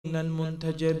الصادقين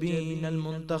المنتجبين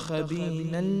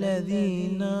المنتخبين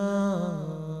الذين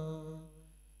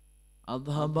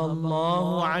أذهب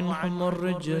الله عنهم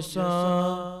الرجس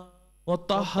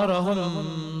وطهرهم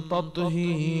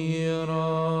تطهيرا.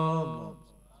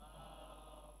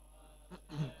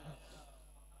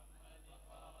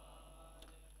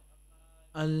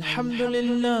 الحمد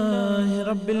لله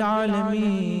رب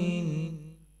العالمين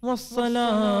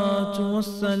والصلاة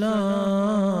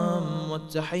والسلام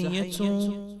والتحية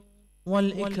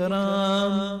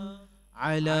والإكرام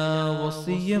على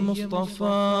وصي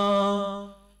مصطفى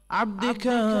عبدك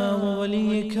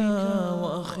ووليك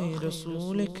وأخي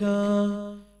رسولك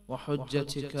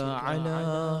وحجتك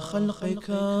على خلقك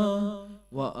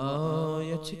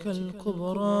وآيتك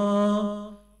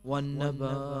الكبرى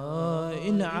والنبأ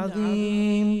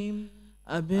العظيم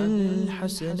أبي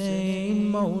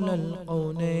الحسنين مولى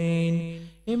القونين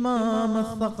إمام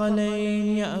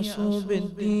الثقلين يأسوب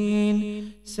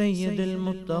الدين سيد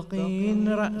المتقين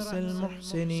رأس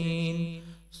المحسنين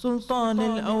سلطان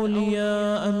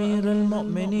الأولياء أمير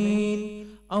المؤمنين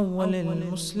أول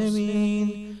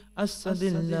المسلمين أسد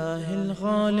الله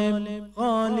الغالب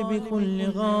غالب كل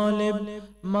غالب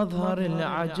مظهر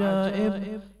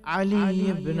العجائب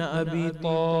علي بن أبي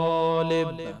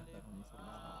طالب.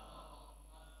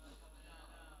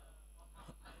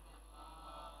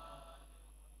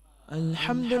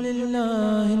 الحمد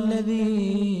لله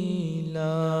الذي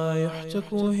لا يحتك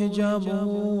حجابه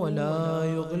ولا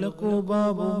يغلق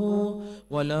بابه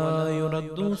ولا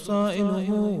يرد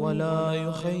سائله ولا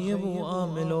يخيب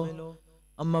آمله.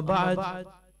 أما بعد،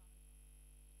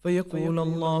 فيقول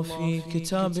الله في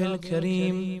كتابه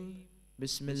الكريم: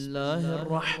 بسم الله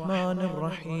الرحمن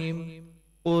الرحيم.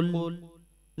 قل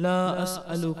لا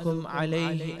أسألكم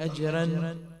عليه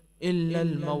أجرا إلا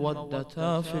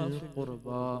المودة في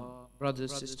القربى.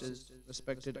 Brothers, sisters,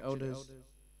 respected elders,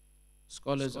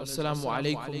 scholars, Assalamu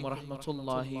alaikum wa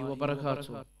rahmatullahi wa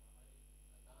barakatuh.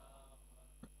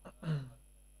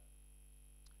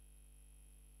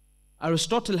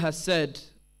 Aristotle has said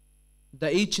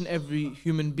that each and every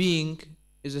human being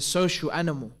is a social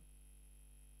animal.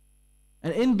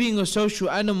 And in being a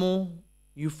social animal,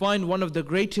 you find one of the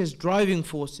greatest driving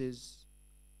forces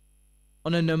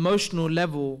on an emotional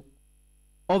level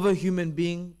of a human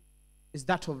being is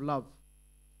that of love.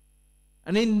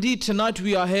 And indeed tonight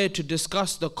we are here to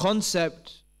discuss the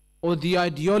concept or the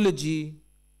ideology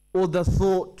or the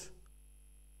thought,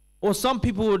 or some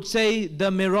people would say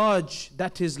the mirage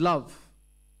that is love.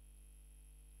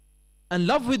 And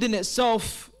love within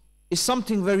itself is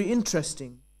something very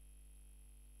interesting,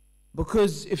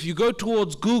 because if you go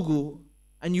towards Google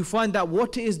and you find that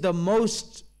what is the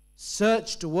most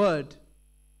searched word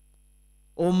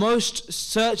or most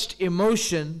searched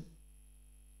emotion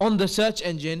on the search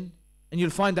engine, and you'll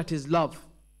find that is love.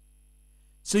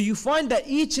 So you find that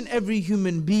each and every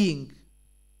human being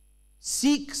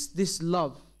seeks this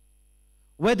love,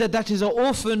 whether that is an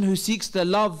orphan who seeks the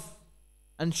love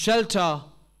and shelter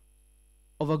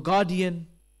of a guardian,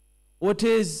 or it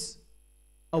is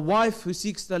a wife who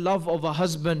seeks the love of a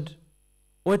husband,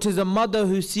 or it is a mother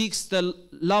who seeks the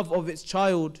love of its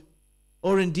child,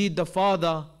 or indeed the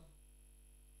father,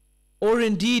 or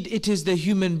indeed it is the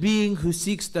human being who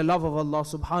seeks the love of Allah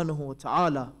subhanahu wa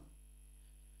ta'ala.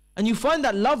 And you find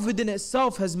that love within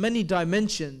itself has many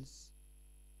dimensions.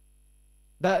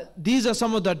 That these are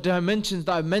some of the dimensions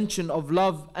that I mentioned of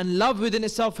love, and love within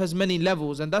itself has many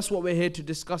levels, and that's what we're here to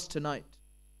discuss tonight.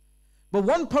 But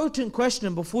one potent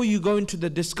question before you go into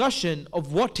the discussion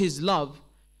of what is love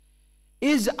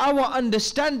is our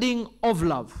understanding of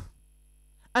love,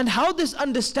 and how this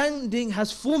understanding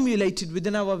has formulated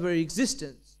within our very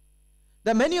existence.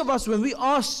 That many of us, when we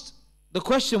asked the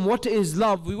question, what is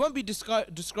love, we won't be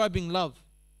describing love.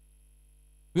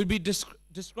 We'll be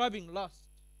describing lust.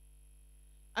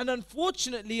 And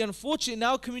unfortunately in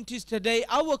our communities today,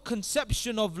 our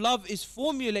conception of love is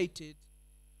formulated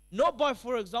not by,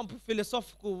 for example,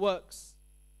 philosophical works,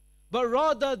 but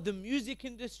rather the music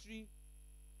industry,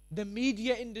 the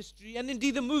media industry, and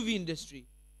indeed the movie industry.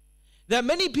 There are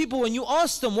many people, when you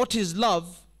ask them what is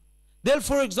love, they'll,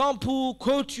 for example,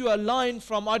 quote you a line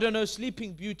from, I don't know,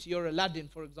 Sleeping Beauty or Aladdin,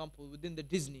 for example, within the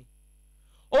Disney.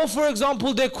 Or, for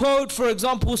example, they quote, for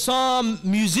example, some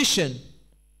musician.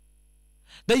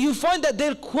 That you find that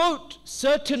they'll quote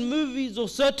certain movies or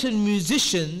certain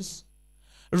musicians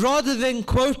rather than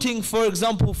quoting, for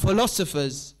example,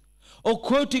 philosophers, or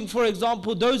quoting, for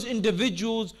example, those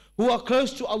individuals who are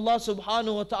close to Allah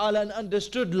subhanahu wa ta'ala and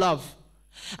understood love.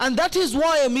 And that is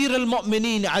why Amir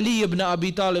al-Mu'mineen Ali ibn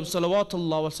Abi Talib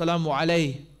salawatullah wa salamu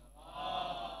alayhi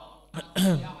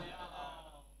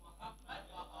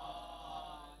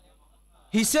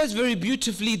He says very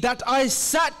beautifully that I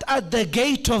sat at the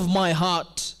gate of my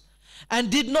heart and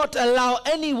did not allow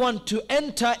anyone to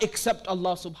enter except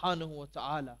Allah subhanahu wa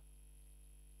ta'ala.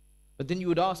 But then you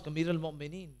would ask, Amir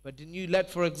al-Mu'mineen, but didn't you let,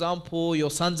 for example,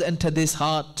 your sons enter this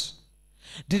heart?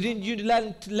 Didn't you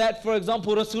let, for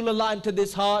example, Rasulullah enter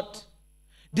this heart?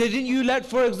 Didn't you let,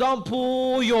 for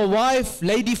example, your wife,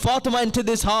 Lady Fatima, enter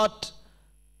this heart?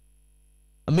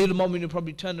 Amir al-Mu'mineen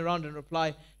probably turn around and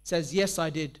reply, says, yes, I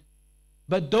did.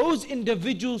 But those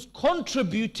individuals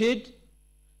contributed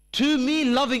to me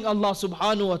loving Allah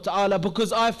subhanahu wa ta'ala,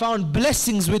 because I found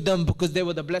blessings with them, because they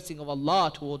were the blessing of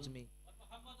Allah towards me.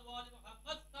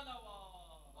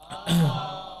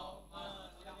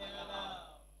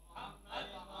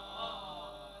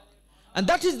 And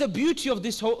that is the beauty of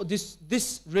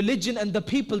this religion and the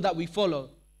people that we follow.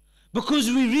 Because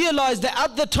we realize that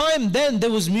at the time then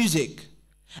there was music.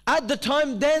 At the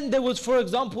time then there was, for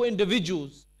example,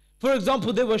 individuals. For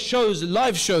example, there were shows,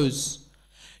 live shows.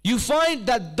 You find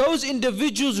that those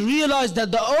individuals realize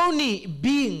that the only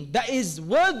being that is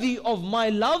worthy of my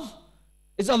love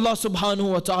is Allah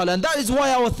subhanahu wa ta'ala. And that is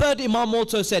why our third Imam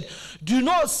also said, do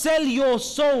not sell your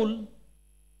soul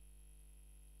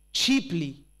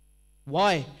cheaply.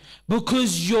 Why?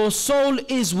 Because your soul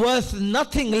is worth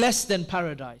nothing less than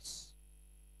paradise.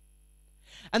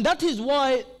 And that is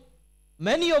why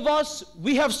many of us,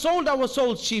 we have sold our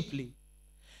souls cheaply.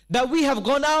 That we have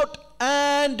gone out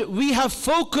and we have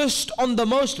focused on the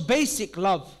most basic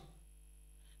love.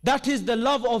 That is the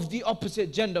love of the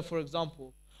opposite gender, for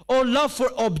example. Or love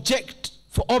for objects,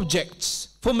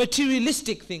 for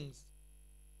materialistic things.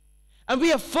 And we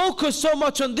have focused so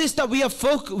much on this that we have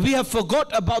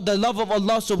forgot about the love of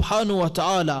Allah subhanahu wa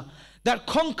ta'ala that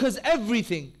conquers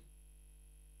everything.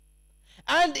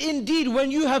 And indeed,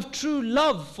 when you have true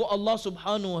love for Allah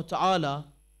subhanahu wa ta'ala,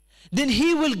 then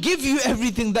He will give you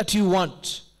everything that you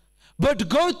want. But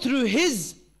go through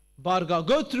His bargah,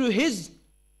 go through His,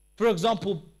 for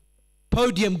example,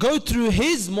 podium, go through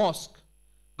His mosque,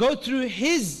 go through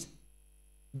His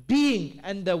being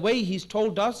and the way He's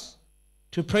told us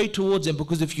to pray towards Him.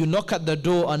 Because if you knock at the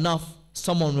door enough,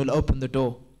 someone will open the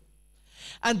door.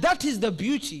 And that is the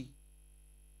beauty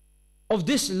of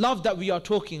this love that we are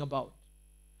talking about.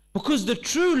 Because the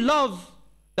true love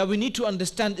that we need to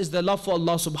understand is the love for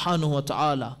Allah subhanahu wa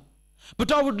ta'ala.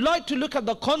 But I would like to look at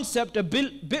the concept a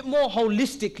bit more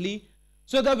holistically,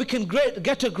 so that we can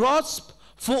get a grasp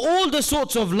for all the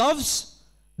sorts of loves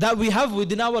that we have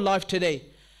within our life today.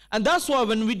 And that's why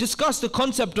when we discuss the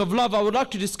concept of love, I would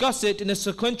like to discuss it in a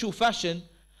sequential fashion.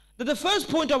 That the first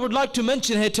point I would like to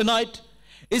mention here tonight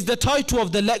is the title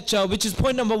of the lecture, which is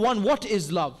point number 1, what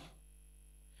is love?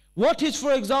 What is,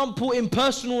 for example,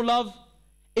 impersonal love,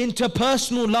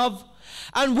 interpersonal love?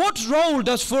 And what role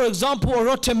does, for example,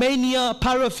 erotomania,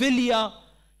 paraphilia,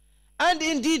 and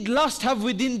indeed lust have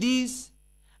within these?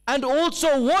 And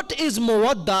also, what is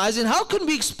mawadda? As in, how can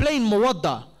we explain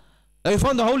mawadda? Now, you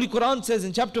find the Holy Quran says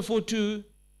in chapter 42,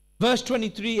 verse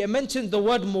 23, it mentions the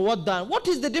word mawadda. What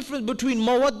is the difference between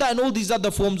mawadda and all these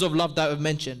other forms of love that I've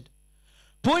mentioned?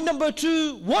 Point number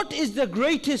 2, what is the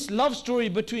greatest love story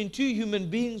between two human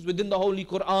beings within the Holy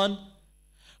Quran?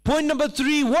 Point number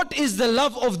 3, what is the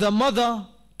love of the mother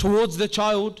towards the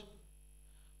child?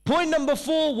 Point number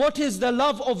 4, what is the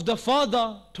love of the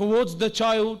father towards the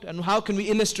child? And how can we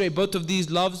illustrate both of these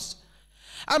loves?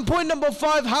 And point number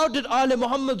 5, how did Ali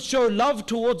Muhammad show love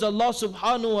towards Allah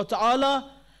subhanahu wa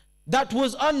ta'ala that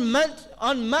was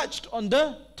unmatched on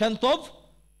the 10th of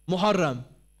Muharram?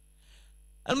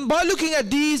 And by looking at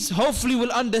these, hopefully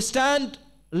we'll understand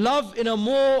love in a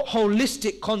more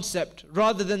holistic concept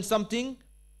rather than something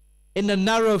in a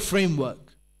narrow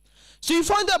framework. So you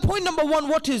find that point number 1,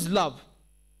 what is love?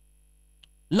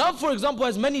 Love, for example,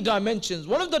 has many dimensions.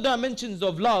 One of the dimensions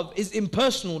of love is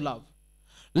impersonal love.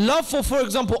 Love for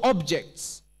example,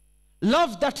 objects.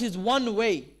 Love that is one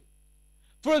way.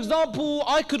 For example,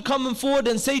 I could come forward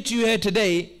and say to you here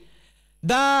today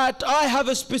that I have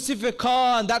a specific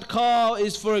car, and that car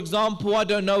is, for example, I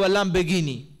don't know, a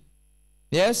Lamborghini.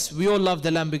 Yes, we all love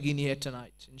the Lamborghini here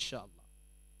tonight, inshallah.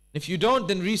 If you don't,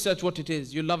 then research what it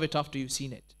is. You'll love it after you've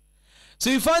seen it. So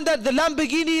you find that the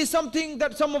Lamborghini is something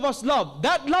that some of us love.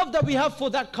 That love that we have for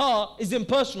that car is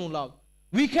impersonal love.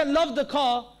 We can love the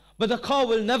car, but the car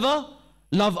will never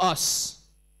love us.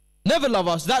 Never love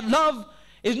us. That love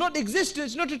is not existent.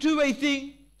 It's not a two-way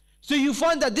thing. So you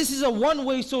find that this is a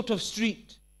one-way sort of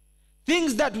street.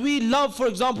 Things that we love, for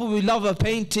example, we love a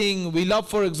painting. We love,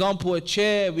 for example, a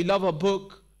chair. We love a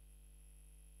book.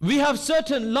 We have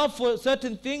certain love for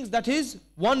certain things that is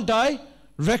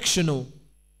one-directional.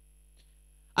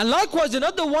 And likewise,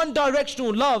 another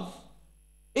one-directional love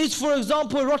is, for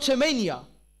example, erotomania.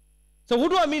 So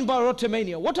what do I mean by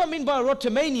erotomania? What I mean by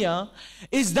erotomania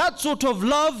is that sort of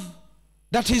love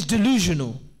that is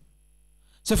delusional.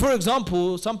 So for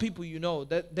example, some people you know,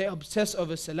 that they obsess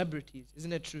over celebrities.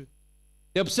 Isn't it true?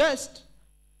 They're obsessed.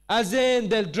 As in,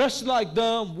 they'll dress like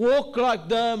them, walk like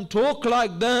them, talk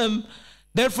like them.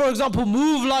 They'll, for example,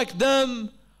 move like them.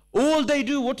 All they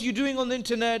do, what are you doing on the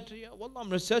internet? Yeah, well, I'm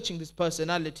researching this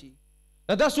personality.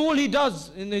 Now that's all he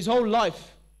does in his whole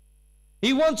life.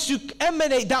 He wants to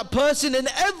emanate that person in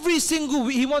every single,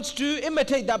 he wants to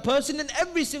imitate that person in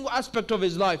every single aspect of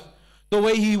his life. The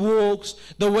way he walks,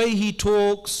 the way he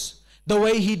talks, the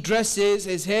way he dresses,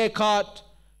 his haircut.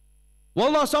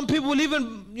 Wallah, some people will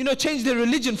even, change their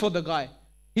religion for the guy.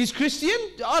 He's Christian,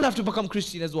 I'll have to become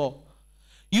Christian as well.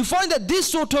 You find that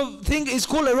this sort of thing is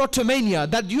called erotomania,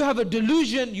 that you have a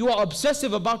delusion, you are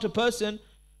obsessive about a person,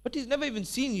 but he's never even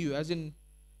seen you, as in,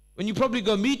 when you probably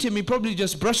go meet him, he probably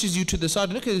just brushes you to the side.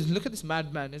 Look at this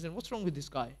madman, isn't it? What's wrong with this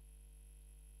guy?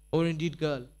 Or indeed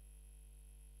girl.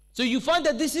 So you find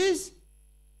that this is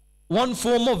one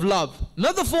form of love.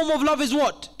 Another form of love is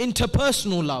what?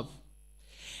 Interpersonal love.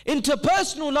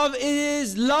 Interpersonal love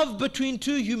is love between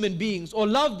two human beings, or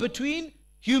love between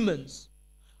humans.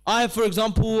 I have, for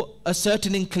example, a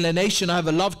certain inclination. I have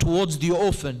a love towards the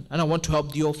orphan, and I want to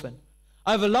help the orphan.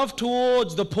 I have a love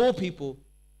towards the poor people.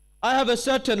 I have a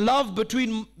certain love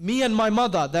between me and my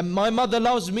mother, that my mother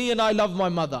loves me and I love my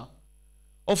mother.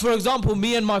 Or for example,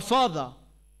 me and my father.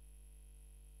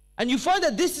 And you find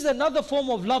that this is another form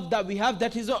of love that we have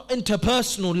that is an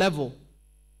interpersonal level.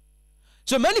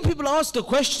 So many people ask the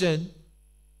question,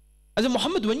 as in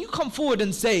Muhammad, when you come forward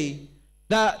and say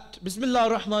that, Bismillah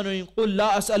ar-Rahman ar-Rahim, قُلْ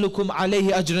لَا أَسْأَلُكُمْ عَلَيْهِ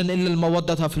أَجْرًا إِلَّا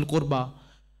الْمَوَدَّةَ فِي الْقُرْبَى,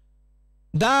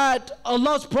 that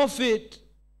Allah's Prophet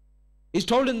is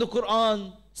told in the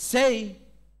Quran, say,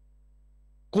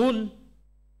 Qul,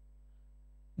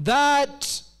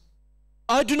 that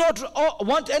I do not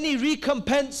want any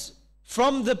recompense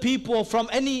from the people, from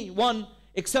anyone,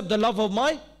 except the love of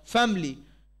my family.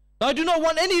 I do not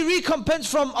want any recompense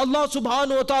from Allah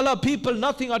subhanahu wa ta'ala, people,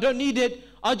 nothing, I don't need it.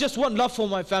 I just want love for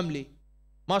my family.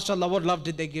 MashaAllah, what love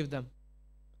did they give them?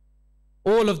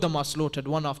 All of them are slaughtered,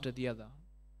 one after the other.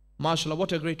 MashaAllah,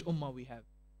 what a great ummah we have.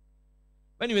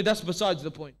 Anyway, that's besides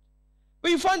the point.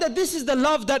 But you find that this is the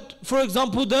love that, for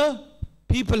example, the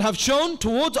people have shown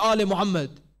towards Ali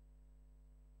Muhammad.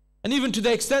 And even to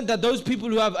the extent that those people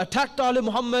who have attacked Ali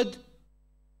Muhammad,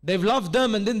 they've loved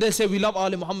them, and then they say we love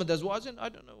Ali Muhammad as well. I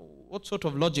don't know what sort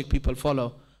of logic people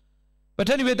follow. But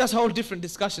anyway, that's a whole different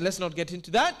discussion. Let's not get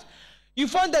into that. You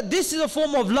find that this is a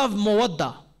form of love,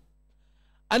 mawadda.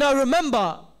 And I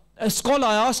remember a scholar,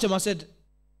 I asked him, I said,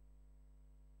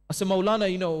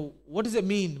 Maulana, what does it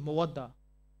mean, mawadda?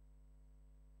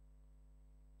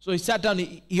 So he sat down,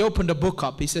 he opened a book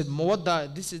up. He said,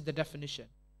 mawadda, this is the definition.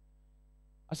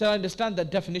 I said, I understand that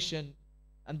definition,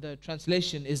 and the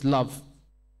translation is love.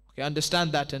 Okay, I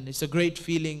understand that, and it's a great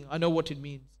feeling. I know what it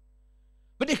means.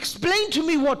 But explain to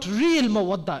me what real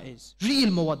mawadda is. Real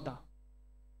mawadda.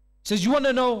 He says, you want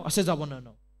to know? I says, I want to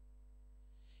know.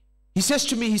 He says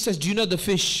to me, do you know the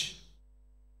fish?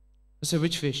 I said,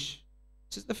 which fish?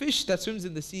 He says, the fish that swims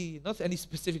in the sea. Not any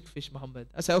specific fish, Muhammad.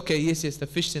 I said, okay, yes, the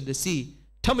fish in the sea.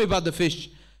 Tell me about the fish.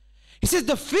 He says,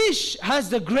 the fish has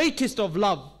the greatest of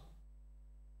love.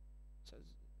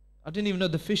 I didn't even know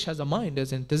the fish has a mind.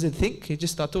 Does it think? I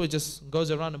thought it just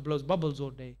goes around and blows bubbles all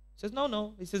day. He says,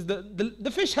 no. He says,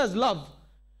 the fish has love.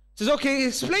 He says, okay,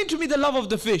 explain to me the love of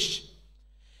the fish.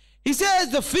 He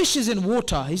says, the fish is in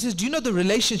water. He says, do you know the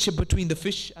relationship between the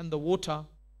fish and the water?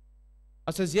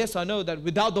 I says, yes, I know that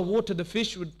without the water, the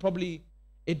fish would probably,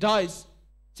 it dies.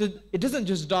 He said, it doesn't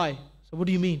just die. So what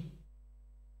do you mean?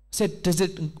 I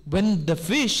said, when the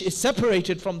fish is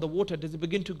separated from the water, does it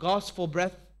begin to gasp for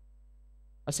breath?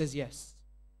 I says, yes.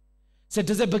 He said,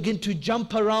 does it begin to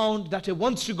jump around that it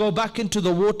wants to go back into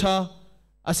the water?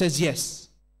 I says, yes.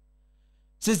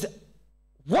 He says,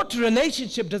 what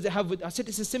relationship does it have with? I said,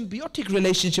 it's a symbiotic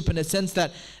relationship in a sense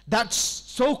that that's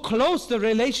so close, the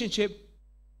relationship.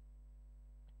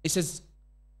 He says,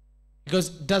 because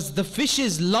does the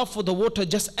fish's love for the water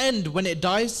just end when it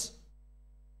dies?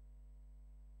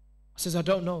 I says, I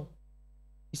don't know.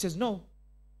 He says, no.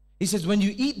 He says, when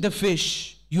you eat the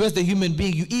fish, you as the human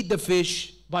being, you eat the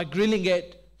fish by grilling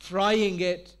it, frying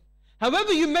it.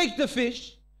 However you make the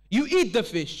fish, you eat the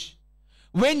fish.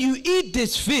 When you eat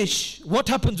this fish, what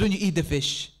happens when you eat the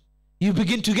fish? You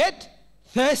begin to get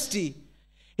thirsty.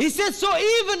 He says, so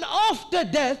even after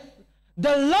death,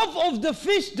 the love of the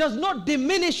fish does not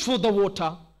diminish for the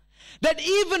water. That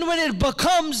even when it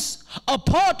becomes a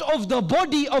part of the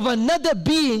body of another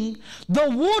being, the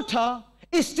water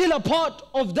is still a part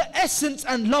of the essence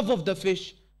and love of the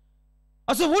fish.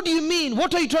 I said, what do you mean?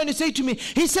 What are you trying to say to me?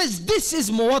 He says, this is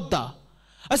mawadda.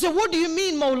 I said, what do you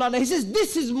mean, Maulana? He says,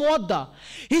 this is mawadda.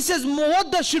 He says,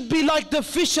 mawadda should be like the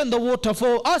fish and the water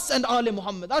for us and Ali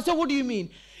Muhammad. I said, what do you mean?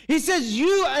 He says,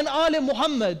 you and Ali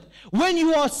Muhammad, when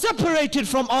you are separated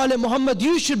from Ali Muhammad,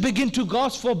 you should begin to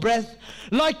gasp for breath,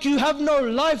 like you have no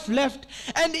life left.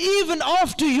 And even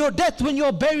after your death, when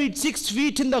you're buried 6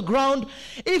 feet in the ground,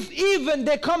 if even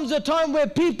there comes a time where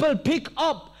people pick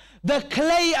up the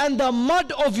clay and the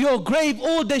mud of your grave,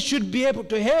 all they should be able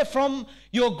to hear from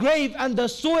your grave and the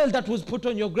soil that was put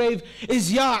on your grave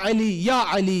is Ya Ali, Ya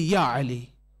Ali, Ya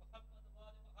Ali.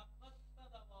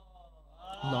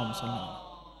 Allahumma salli.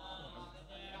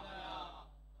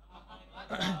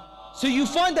 So you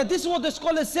find that this is what the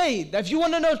scholars say, that if you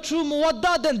want to know true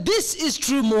mawadda, then this is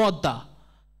true mawadda.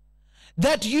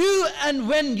 That you, and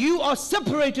when you are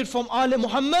separated from Ali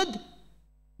Muhammad,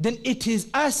 then it is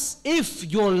as if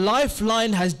your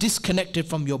lifeline has disconnected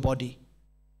from your body.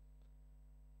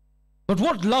 But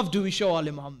what love do we show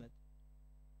Ali Muhammad?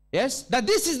 Yes? That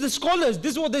this is the scholars,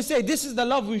 this is what they say, this is the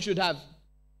love we should have.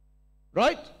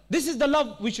 Right? This is the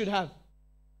love we should have.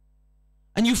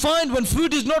 And you find when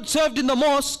food is not served in the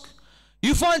mosque,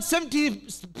 you find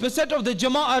 70% of the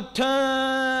jama'ah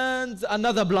turns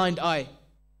another blind eye.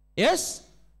 Yes?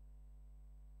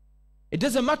 It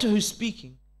doesn't matter who's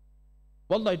speaking.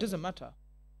 Wallah, it doesn't matter.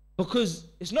 Because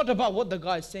it's not about what the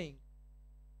guy is saying.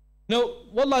 No,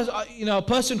 wallah, a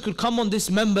person could come on this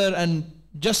member and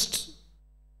just,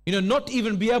 not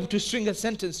even be able to string a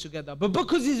sentence together. But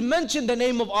because he's mentioned the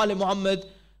name of Ali Muhammad,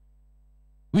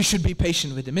 we should be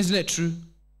patient with him. Isn't it true?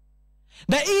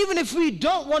 That even if we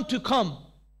don't want to come,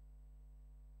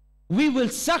 we will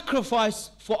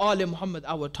sacrifice for Ali Muhammad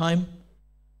our time,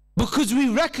 because we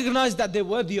recognize that they're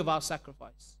worthy of our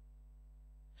sacrifice.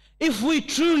 If we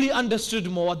truly understood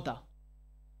mawadda.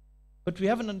 But we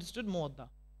haven't understood mawadda.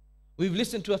 We've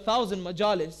listened to 1,000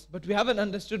 majalis, but we haven't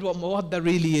understood what mawadda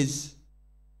really is.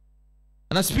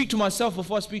 And I speak to myself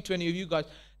before I speak to any of you guys,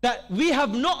 that we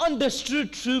have not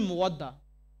understood true mawadda.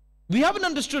 We haven't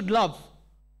understood love.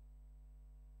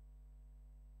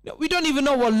 We don't even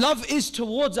know what love is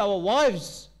towards our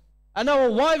wives. And our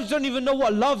wives don't even know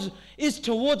what love is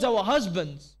towards our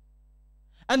husbands.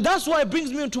 And that's why it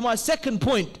brings me on to my second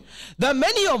point. That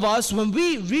many of us, when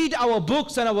we read our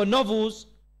books and our novels,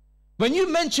 when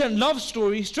you mention love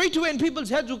story, straight away in people's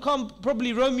heads will come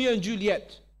probably Romeo and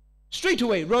Juliet. Straight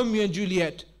away, Romeo and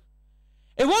Juliet.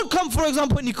 It won't come, for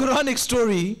example, in the Quranic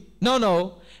story.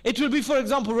 No. It will be, for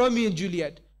example, Romeo and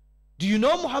Juliet. Do you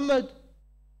know, Muhammad?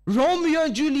 Romeo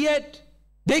and Juliet,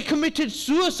 they committed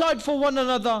suicide for one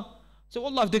another. So,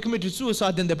 Allah, if they committed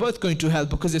suicide, then they're both going to hell,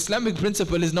 because Islamic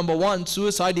principle is number one,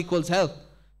 suicide equals hell.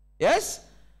 Yes?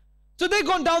 So they've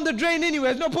gone down the drain anyway.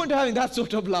 There's no point in having that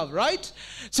sort of love, right?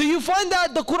 So you find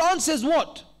that the Quran says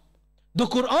what? The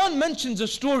Quran mentions a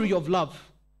story of love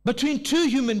between two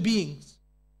human beings.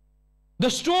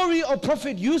 The story of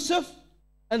Prophet Yusuf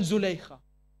and Zulaykha.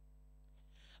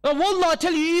 Now, wallah, I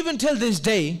tell you, even till this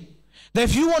day, that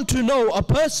if you want to know a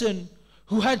person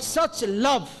who had such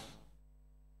love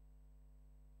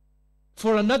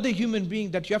for another human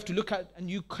being, that you have to look at, and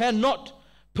you cannot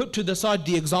put to the side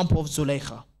the example of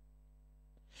Zulaykha.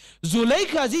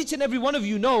 Zulaykha, as each and every one of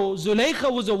you know,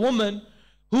 Zulaykha was a woman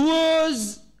who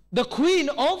was the queen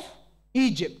of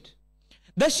Egypt.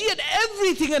 That she had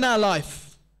everything in her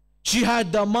life. She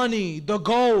had the money, the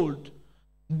gold,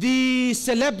 the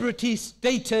celebrity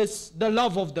status, the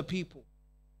love of the people.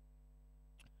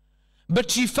 But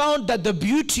she found that the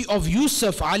beauty of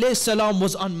Yusuf alayhi salam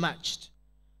was unmatched.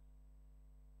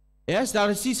 Yes,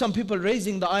 I see some people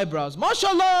raising the eyebrows.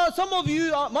 MashaAllah, some of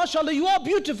you, MashaAllah, you are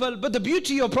beautiful, but the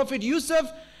beauty of Prophet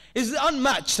Yusuf is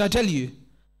unmatched, I tell you.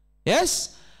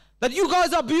 Yes? That you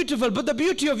guys are beautiful, but the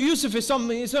beauty of Yusuf is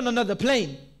on another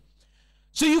plane.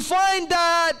 So you find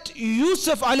that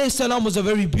Yusuf alayhi salam was a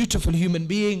very beautiful human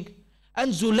being,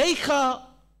 and Zulaykha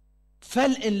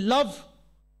fell in love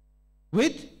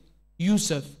with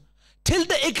Yusuf, till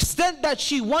the extent that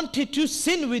she wanted to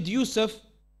sin with Yusuf.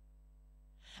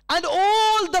 And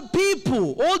all the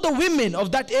people, all the women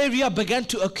of that area began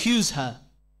to accuse her.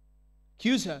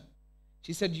 Accuse her.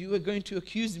 She said, you were going to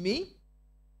accuse me?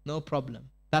 No problem.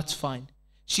 That's fine.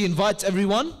 She invites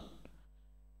everyone.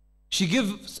 She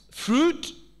gives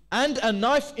fruit and a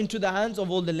knife into the hands of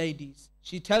all the ladies.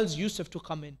 She tells Yusuf to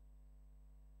come in.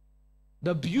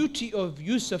 The beauty of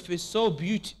Yusuf is so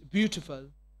beautiful.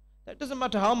 It doesn't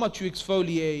matter how much you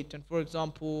exfoliate and, for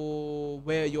example,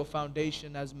 wear your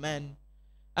foundation as men.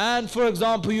 And, for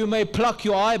example, you may pluck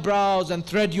your eyebrows and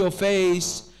thread your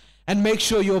face. and make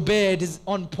sure your beard is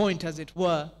on point, as it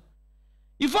were,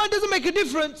 you find it doesn't make a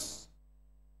difference.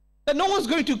 That no one's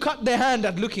going to cut their hand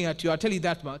at looking at you. I'll tell you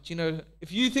that much. You know,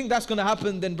 if you think that's going to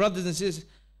happen, then brothers and sisters,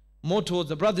 more towards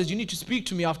the brothers, you need to speak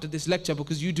to me after this lecture,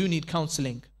 because you do need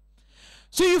counseling.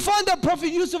 So you find that Prophet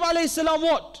Yusuf alayhi salam,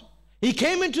 what? He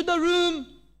came into the room,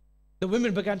 the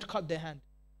women began to cut their hand.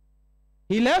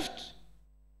 He left.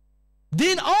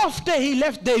 Then after he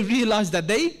left, they realized that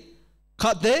they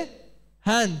cut their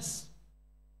hands.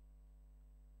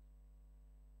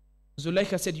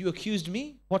 Zulaykha said, you accused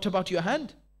me? What about your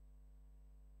hand?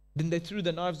 Then they threw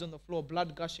the knives on the floor,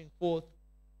 blood gushing forth.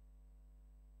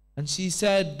 And she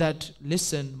said that,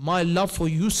 listen, my love for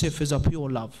Yusuf is a pure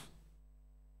love.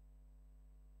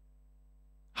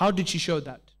 How did she show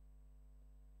that?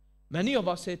 Many of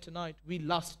us here tonight, we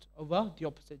lust over the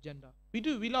opposite gender. We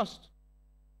do, we lust.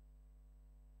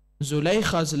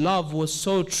 Zulaykha's love was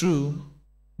so true.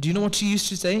 Do you know what she used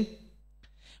to say?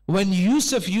 When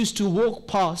Yusuf used to walk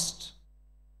past,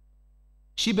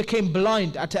 she became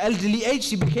blind. At an elderly age,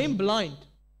 she became blind.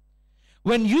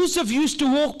 When Yusuf used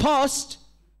to walk past,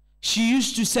 she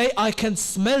used to say, I can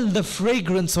smell the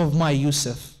fragrance of my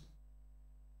Yusuf.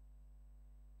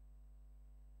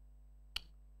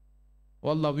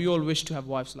 Wallah, we all wish to have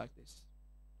wives like this.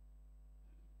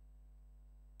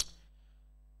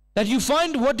 That you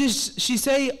find, what does she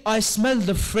say? I smell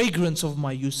the fragrance of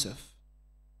my Yusuf.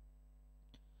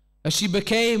 As she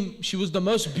was the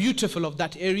most beautiful of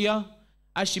that area.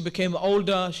 As she became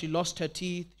older, she lost her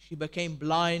teeth, she became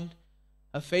blind,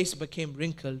 her face became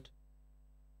wrinkled.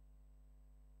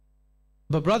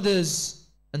 But brothers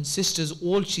and sisters,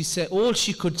 all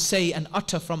she could say and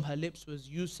utter from her lips was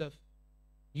Yusuf,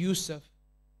 Yusuf,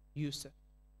 Yusuf.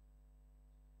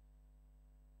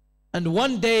 And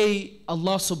one day,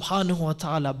 Allah subhanahu wa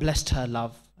ta'ala blessed her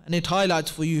love. And it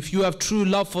highlights for you, if you have true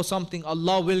love for something,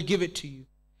 Allah will give it to you.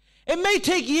 It may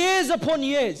take years upon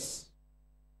years.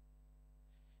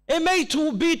 It may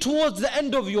be towards the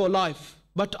end of your life.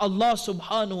 But Allah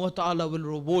subhanahu wa ta'ala will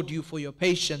reward you for your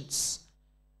patience.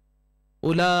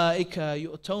 أُولَٰئِكَ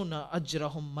يُؤْتَوْنَ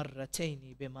أَجْرَهُمْ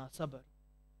مَرَّتَيْنِ بِمَا صَبَرُوا.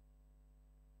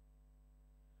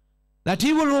 That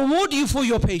He will reward you for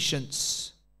your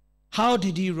patience. How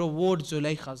did He reward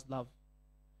Zulaykha's love?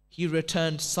 He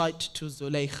returned sight to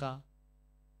Zulaykha.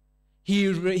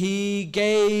 He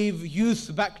gave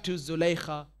youth back to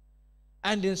Zulaykha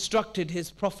and instructed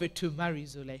His Prophet to marry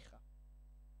Zulaykha.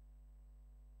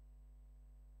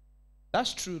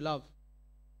 That's true love.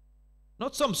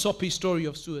 Not some soppy story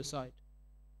of suicide.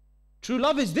 True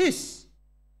love is this,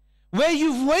 where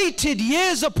you've waited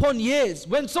years upon years.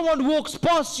 When someone walks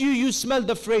past you, you smell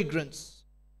the fragrance.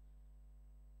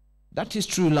 That is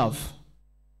true love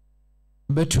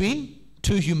between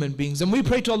two human beings. And we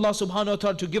pray to Allah subhanahu wa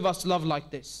ta'ala to give us love like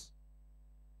this.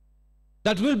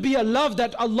 That will be a love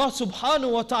that Allah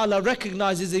subhanahu wa ta'ala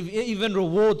recognizes, even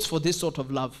rewards for this sort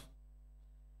of love.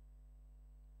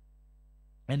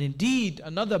 And indeed,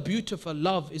 another beautiful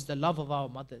love is the love of our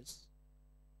mothers.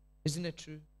 Isn't it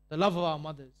true? The love of our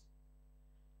mothers.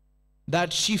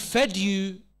 That she fed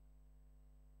you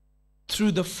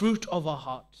through the fruit of her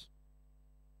heart.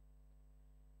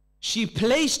 She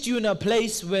placed you in a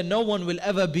place where no one will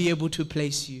ever be able to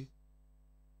place you.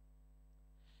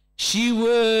 She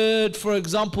would, for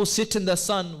example, sit in the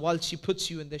sun while she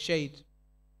puts you in the shade.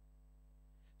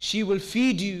 She will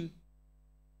feed you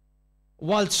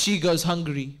whilst she goes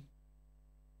hungry.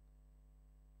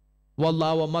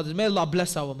 Wallah, our mothers, may Allah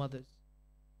bless our mothers.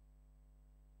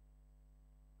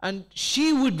 And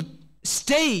she would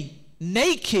stay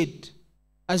naked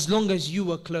as long as you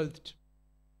were clothed.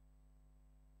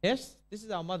 Yes, this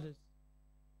is our mothers.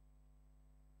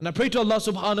 And I pray to Allah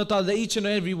subhanahu wa ta'ala that each and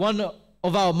every one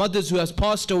of our mothers who has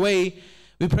passed away,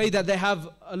 we pray that they have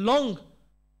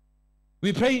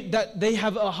we pray that they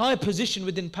have a high position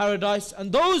within paradise.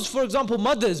 And those, for example,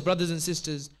 mothers, brothers and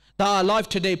sisters, that are alive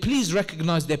today, please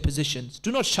recognize their positions.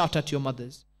 Do not shout at your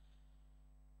mothers.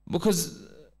 Because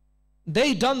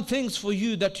they done things for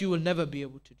you that you will never be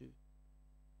able to do.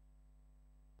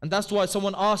 And that's why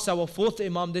someone asked our fourth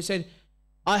Imam, they said,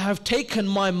 I have taken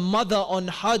my mother on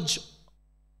Hajj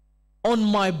on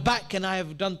my back and I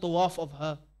have done tawaf of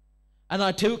her. And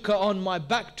I took her on my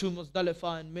back to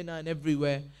Muzdalifah and Mina and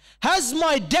everywhere. Has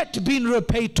my debt been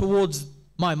repaid towards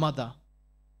my mother?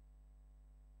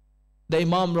 The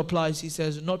Imam replies, he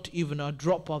says, not even a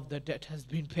drop of the debt has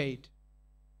been paid.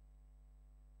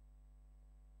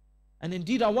 And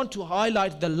indeed, I want to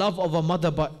highlight the love of a mother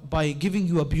by giving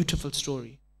you a beautiful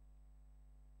story.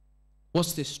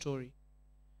 What's this story?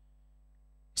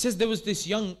 He says there was this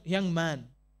young man.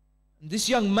 And this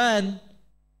young man,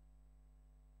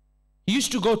 He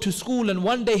used to go to school, and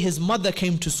one day his mother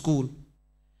came to school.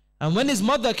 And when his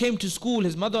mother came to school,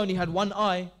 his mother only had one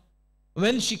eye.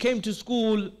 When she came to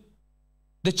school,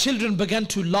 the children began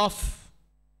to laugh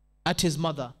at his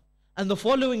mother. And the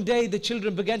following day, the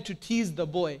children began to tease the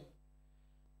boy,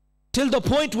 till the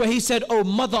point where he said, "Oh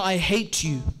mother, I hate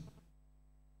you.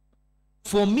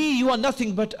 For me, you are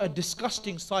nothing but a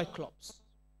disgusting cyclops."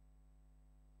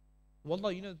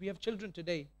 Wallah, you know, we have children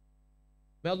today.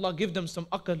 May Allah give them some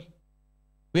aql.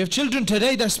 We have children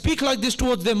today that speak like this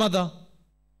towards their mother.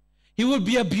 He would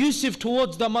be abusive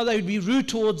towards the mother, he would be rude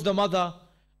towards the mother,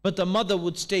 but the mother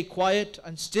would stay quiet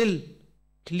and still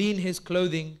clean his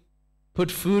clothing, put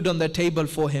food on the table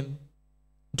for him,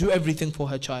 do everything for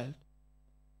her child.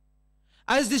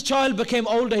 As this child became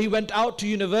older, he went out to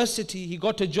university, he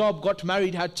got a job, got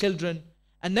married, had children,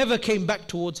 and never came back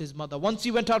towards his mother. Once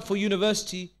he went out for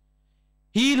university,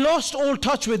 he lost all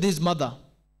touch with his mother.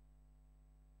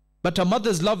 But a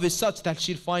mother's love is such that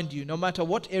she'll find you no matter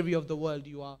what area of the world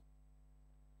you are.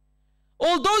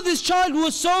 Although this child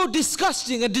was so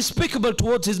disgusting and despicable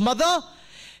towards his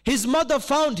mother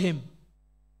found him,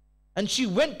 and she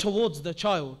went towards the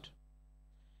child.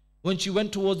 When she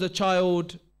went towards the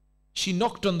child, she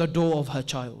knocked on the door of her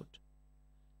child.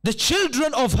 The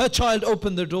children of her child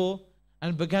opened the door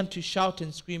and began to shout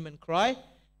and scream and cry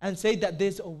and say that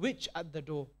there's a witch at the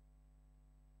door.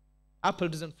 Apple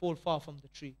doesn't fall far from the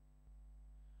tree.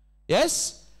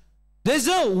 Yes, there's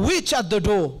a witch at the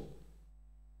door.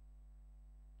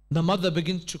 The mother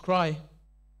begins to cry.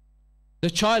 The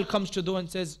child comes to the door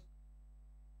and says,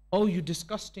 "Oh, you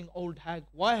disgusting old hag,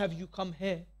 why have you come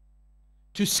here?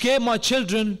 To scare my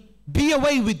children? Be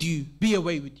away with you, be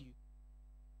away with you."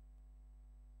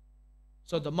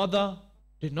 So the mother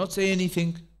did not say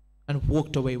anything and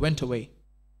walked away, went away.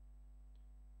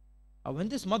 When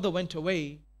this mother went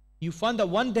away, you find that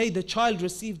one day the child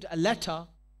received a letter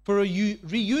for a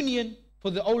reunion for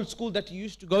the old school that he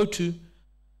used to go to.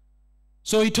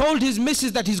 So he told his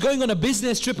missus that he's going on a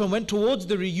business trip and went towards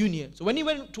the reunion. So when he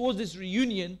went towards this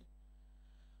reunion,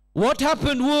 what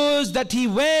happened was that he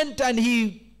went and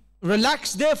he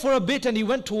relaxed there for a bit and he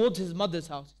went towards his mother's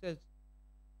house. He says,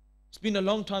 "It's been a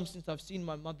long time since I've seen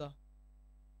my mother."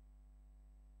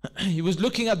 He was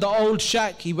looking at the old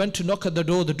shack. He went to knock at the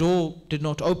door did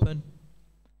not open.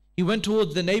 He went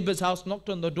towards the neighbor's house, knocked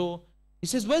on the door. He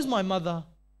says, "Where's my mother?"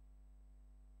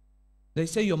 They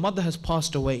say, "Your mother has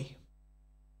passed away.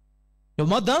 Your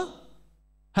mother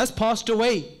has passed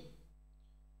away." He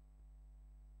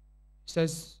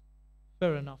says,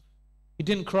 "Fair enough." He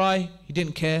didn't cry, he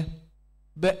didn't care.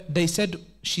 But they said,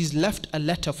 "She's left a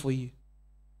letter for you."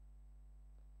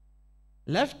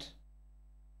 Left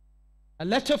a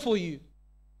letter for you.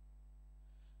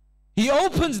 He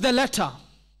opens the letter.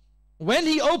 When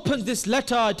he opens this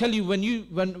letter, I tell you,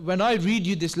 when I read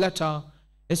you this letter,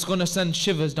 it's going to send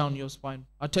shivers down your spine.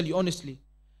 I tell you honestly.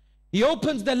 He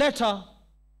opens the letter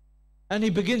and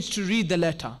he begins to read the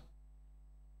letter.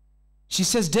 She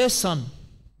says, "Dear son,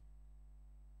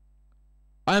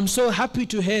 I am so happy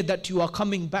to hear that you are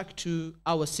coming back to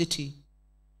our city.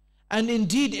 And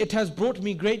indeed it has brought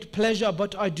me great pleasure,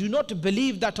 but I do not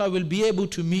believe that I will be able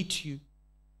to meet you.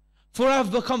 For I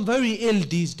have become very ill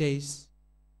these days.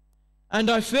 And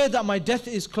I fear that my death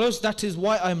is close. That is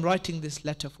why I am writing this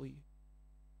letter for you.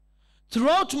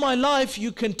 Throughout my life,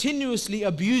 you continuously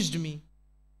abused me.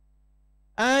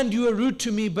 And you were rude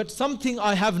to me, but something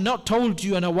I have not told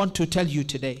you and I want to tell you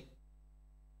today."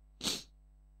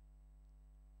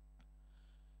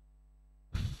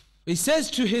 He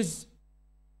says to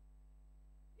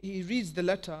he reads the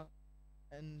letter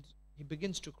and he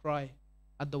begins to cry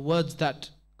at the words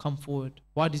that come forward.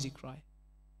 Why does he cry?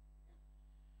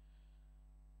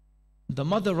 The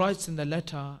mother writes in the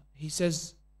letter, she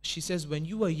says, "When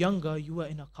you were younger, you were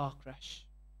in a car crash.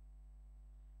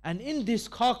 And in this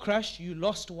car crash, you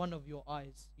lost one of your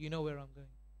eyes." You know where I'm going.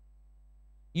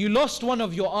 You lost one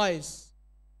of your eyes.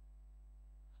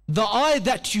 The eye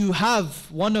that you have,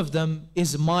 one of them,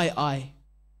 is my eye.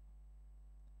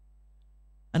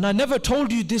 And I never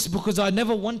told you this because I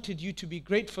never wanted you to be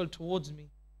grateful towards me.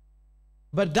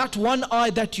 But that one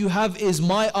eye that you have is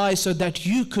my eye, so that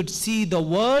you could see the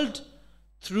world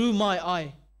through my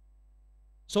eye.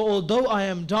 So although I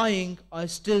am dying, I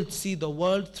still see the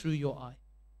world through your eye.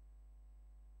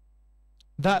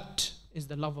 That is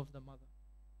the love of the mother.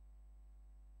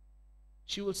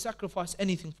 She will sacrifice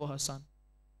anything for her son.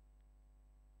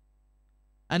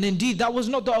 And indeed, that was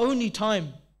not the only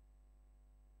time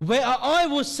where an eye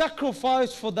was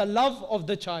sacrificed for the love of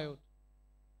the child.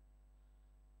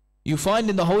 You find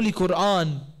in the Holy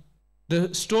Quran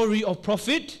the story of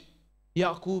Prophet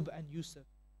Yaqub and Yusuf.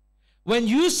 when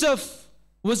Yusuf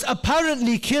was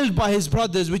apparently killed by his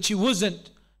brothers, which he wasn't,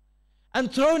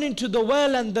 and thrown into the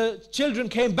well, and the children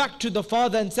came back to the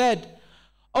father and said,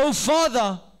 "Oh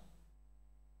father,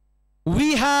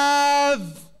 we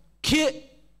have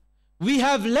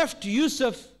left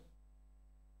Yusuf,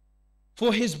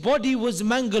 for his body was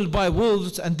mangled by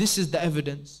wolves, and this is the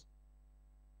evidence."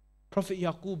 Prophet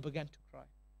Yaqub began to cry.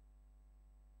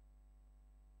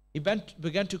 He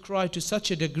began to cry to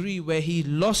such a degree where he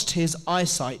lost his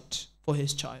eyesight for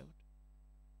his child.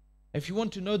 If you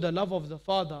want to know the love of the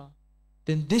father,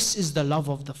 then this is the love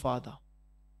of the father.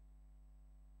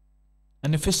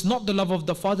 And if it's not the love of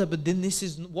the father, but then this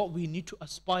is what we need to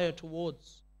aspire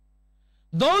towards.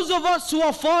 Those of us who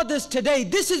are fathers today,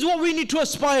 this is what we need to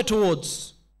aspire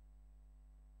towards.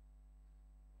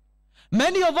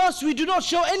 Many of us, we do not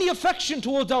show any affection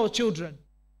towards our children.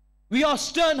 We are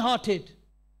stern-hearted.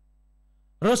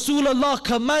 Rasulullah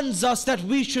commands us that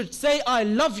we should say, "I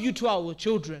love you" to our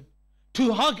children,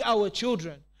 to hug our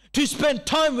children, to spend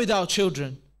time with our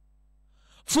children.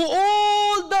 For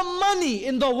all the money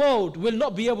in the world will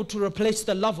not be able to replace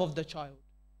the love of the child.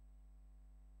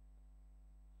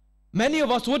 Many of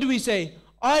us, what do we say?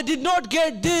 "I did not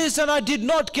get this and I did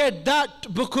not get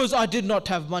that because I did not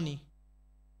have money."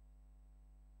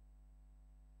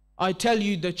 I tell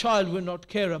you, the child will not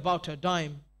care about a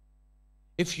dime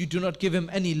if you do not give him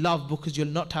any love, because you'll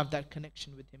not have that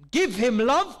connection with him. Give him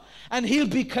love and he'll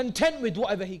be content with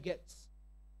whatever he gets.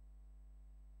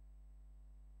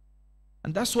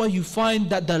 And that's why you find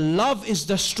that the love is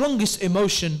the strongest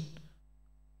emotion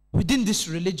within this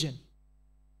religion.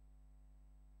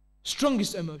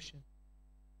 Strongest emotion.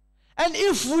 And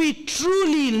if we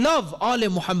truly love Ali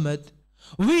Muhammad,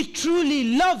 we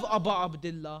truly love Abu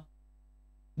Abdullah,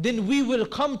 then we will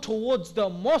come towards the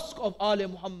mosque of Ali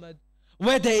Muhammad,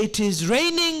 whether it is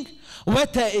raining,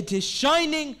 whether it is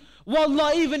shining.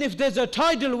 Wallah, even if there's a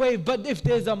tidal wave, but if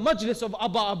there's a majlis of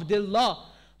Abu Abdullah,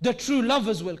 the true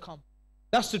lovers will come.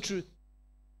 That's the truth.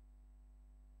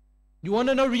 You want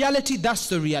to know reality? That's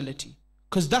the reality.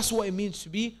 Because that's what it means to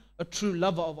be a true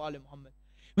lover of Ali Muhammad.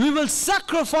 We will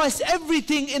sacrifice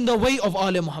everything in the way of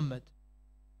Ali Muhammad.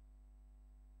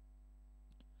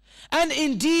 And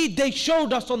indeed, they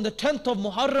showed us on the 10th of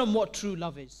Muharram what true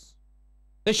love is.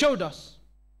 They showed us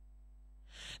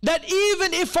that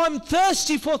even if I'm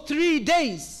thirsty for 3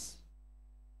 days,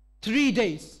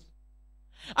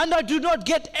 and I do not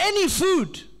get any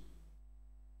food,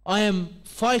 I am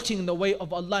fighting in the way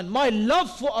of Allah, and my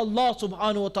love for Allah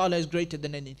subhanahu wa ta'ala is greater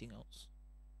than anything else.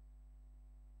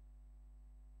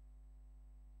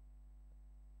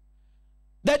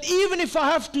 That even if I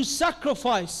have to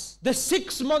sacrifice the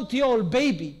 6-month-old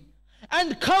baby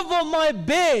and cover my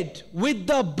bed with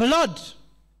the blood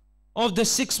of the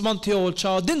 6-month-old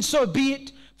child, then so be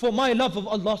it, for my love of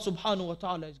Allah subhanahu wa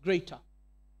ta'ala is greater.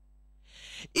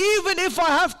 Even if I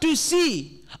have to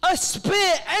see a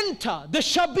spear enter the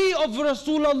shabi of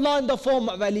Rasulullah in the form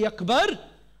of Ali Akbar,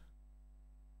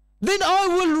 then I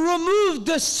will remove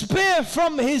the spear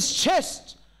from his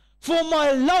chest, for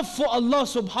my love for Allah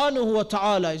subhanahu wa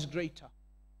ta'ala is greater.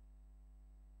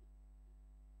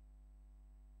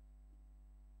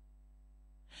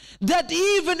 That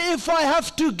even if I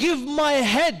have to give my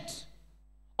head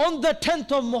on the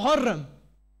 10th of Muharram,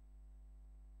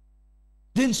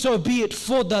 then so be it,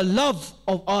 for the love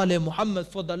of Ali Muhammad,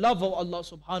 for the love of Allah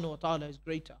subhanahu wa ta'ala is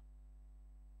greater.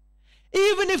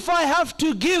 Even if I have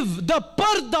to give the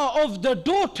parda of the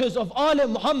daughters of Ali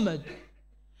Muhammad,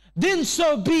 then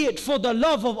so be it, for the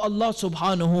love of Allah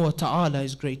subhanahu wa ta'ala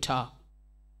is greater.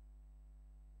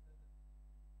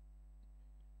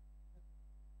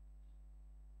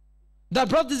 That,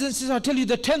 brothers and sisters, I tell you,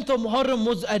 the 10th of Muharram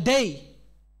was a day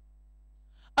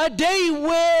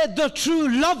where the true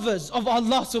lovers of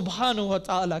Allah subhanahu wa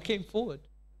ta'ala came forward.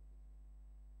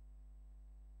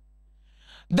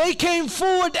 They came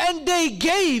forward and they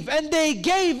gave,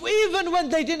 even when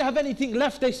they didn't have anything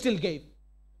left, they still gave.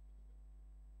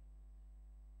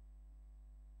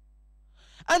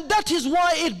 And that is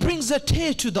why it brings a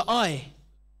tear to the eye.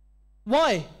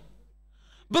 Why?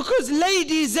 Because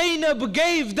Lady Zainab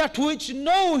gave that which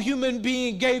no human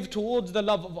being gave towards the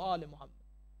love of Ali Muhammad,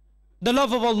 the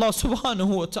love of Allah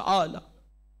subhanahu wa ta'ala.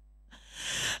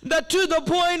 That to the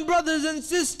point, brothers and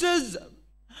sisters,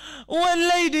 when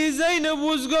Lady Zainab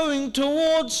was going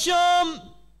towards Sham,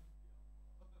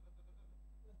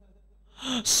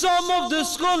 some of the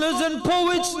scholars and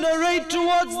poets narrate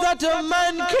towards that a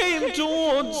man came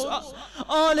towards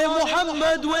Ali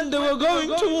Muhammad when they were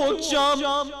going towards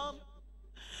Sham.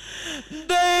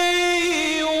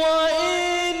 They were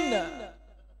in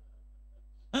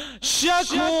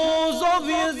shackles of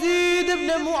Yazid ibn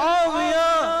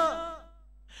Muawiyah.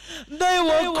 They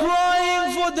were crying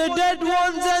for the dead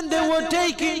ones, and they were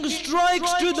taking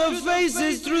strikes to the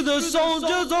faces through the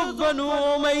soldiers of Banu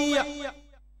Umayyah.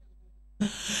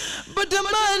 But a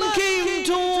man came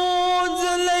towards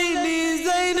a lady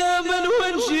Zainab, and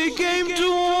when he came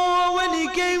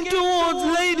towards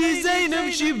Lady Zainab,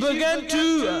 she began to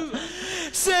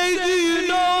say, do you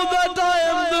know that I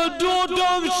am the daughter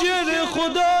of Sher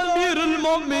Khuda Amir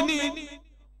al-Mu'mineen?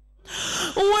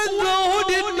 When the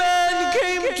hooded man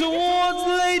came towards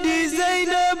Lady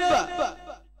Zainab,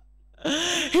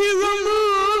 he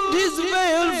removed his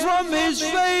veil from his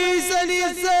face and he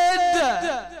said,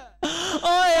 I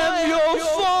am your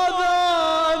father,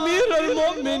 Amir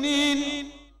al-Mu'mineen.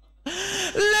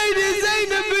 Lady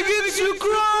Zainab begins to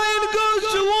cry and goes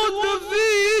towards the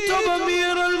feet of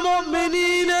Amir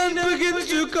al-Mu'mineen and begins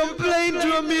to complain to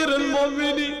Amir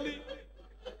al-Mu'mineen.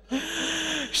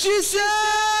 She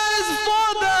says,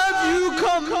 Father, have you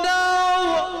come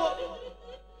now?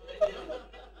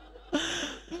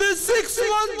 The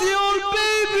 6-month-old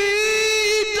baby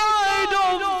died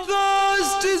of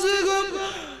thirst.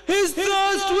 His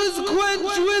thirst was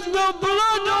quenched with the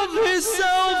blood of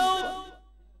himself.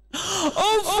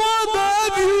 Oh Father,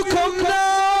 have you come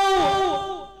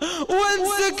now? When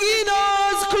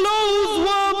Sakina's clothes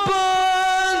were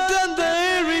burnt and the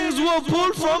earrings were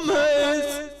pulled from her.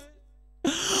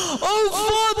 Oh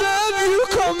Father, have you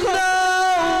come now?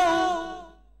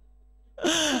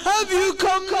 Have you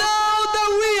come now that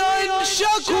we are in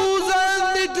shackles and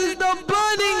it is the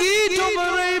burning heat of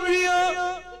Arabia?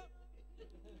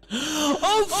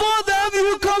 Oh Father, have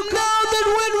you come now that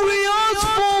when we ask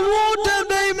for water,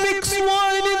 they mix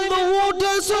wine in the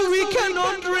water so we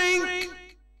cannot drink?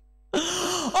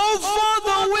 Oh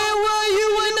Father, where were you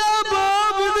when Abu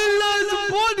Abdullah's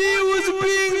body was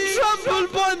being trampled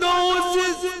by the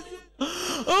horses?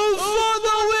 Oh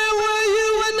Father, where were you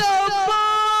when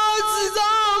Abbas's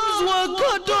arms were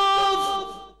cut off?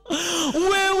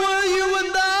 Where were you when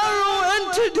the arrow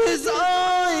entered his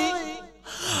eye?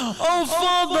 Oh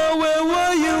Father, where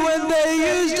were you when they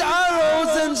used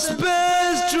arrows and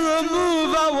spears to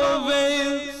remove our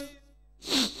veils?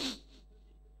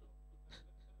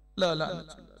 La la.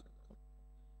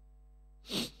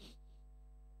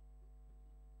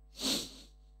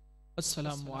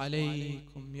 Assalamu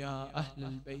alaikum ya Ahl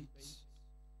al-Bayt.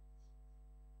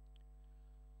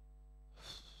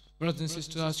 Brothers and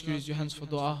sisters, I ask you to raise your hands for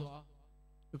dua.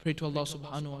 We pray to Allah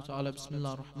subhanahu wa ta'ala.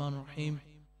 Bismillah ar-Rahman ar-Rahim.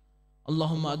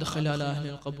 اللهم أدخل على أهل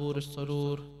القبور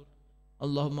السرور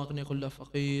اللهم أغني كل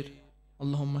فقير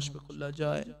اللهم اشف كل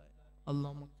جائع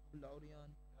اللهم اكف كل عريان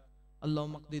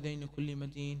اللهم اقضي دين كل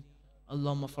مدين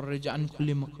اللهم فرج عن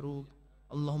كل مكروب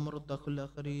اللهم رد كل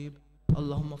غريب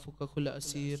اللهم فك كل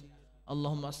أسير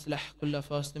اللهم أصلح كل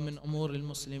فاسد من أمور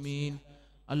المسلمين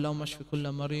اللهم اشف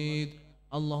كل مريض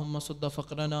اللهم صد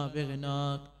فقرنا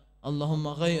بغناك اللهم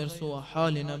غير سوء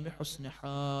حالنا بحسن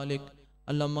حالك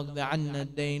اللهم اقض عنا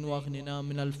الدين واغننا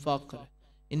من الفقر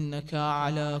إنك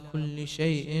على كل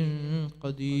شيء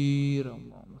قدير.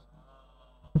 اللهم